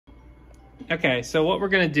Okay, so what we're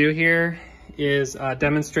going to do here is a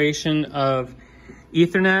demonstration of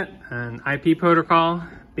Ethernet, an IP protocol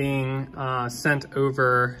being sent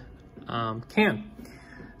over CAN.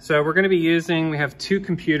 So we're going to be we have two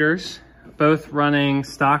computers, both running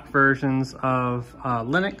stock versions of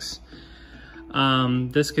Linux.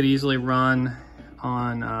 This could easily run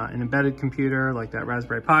on an embedded computer like that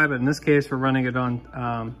Raspberry Pi, but in this case we're running it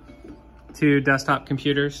on two desktop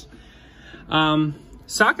computers.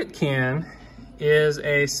 SocketCAN is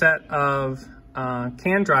a set of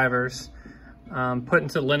CAN drivers put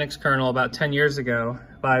into the Linux kernel about 10 years ago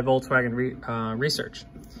by Volkswagen Research.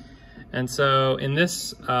 And so in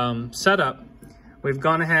this setup, we've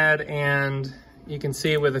gone ahead and you can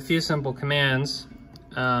see with a few simple commands,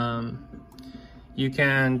 you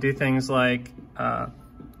can do things like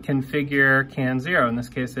configure CAN 0. In this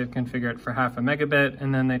case, they've configured it for 0.5 megabit,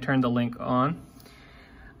 and then they turn the link on.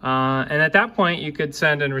 And at that point, you could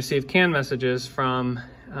send and receive CAN messages from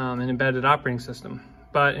an embedded operating system.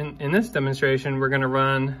 But in this demonstration, we're going to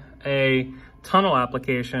run a tunnel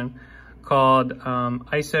application called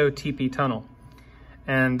isotptun.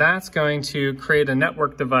 And that's going to create a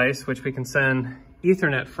network device which we can send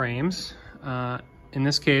Ethernet frames, in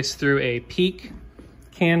this case through a peak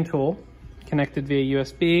CAN tool connected via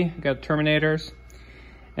USB. We've got terminators,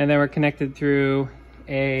 and then we're connected through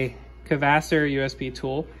a CANBus USB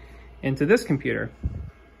tool into this computer.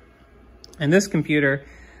 And this computer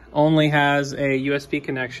only has a USB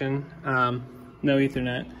connection, no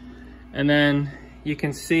Ethernet. And then you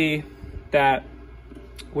can see that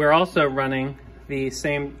we're also running the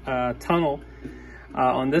same tunnel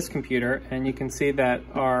on this computer, and you can see that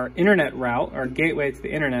our internet route, our gateway to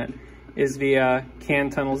the internet, is via CAN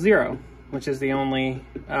tunnel 0, which is the only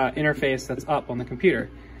interface that's up on the computer.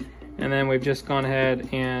 And then we've just gone ahead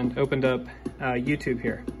and opened up YouTube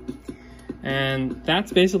here. And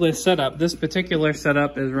that's basically a setup. This particular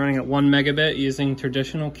setup is running at 1 megabit using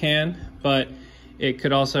traditional CAN, but it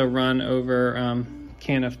could also run over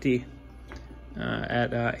CANFD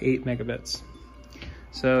at 8 megabits.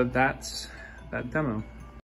 So that's that demo.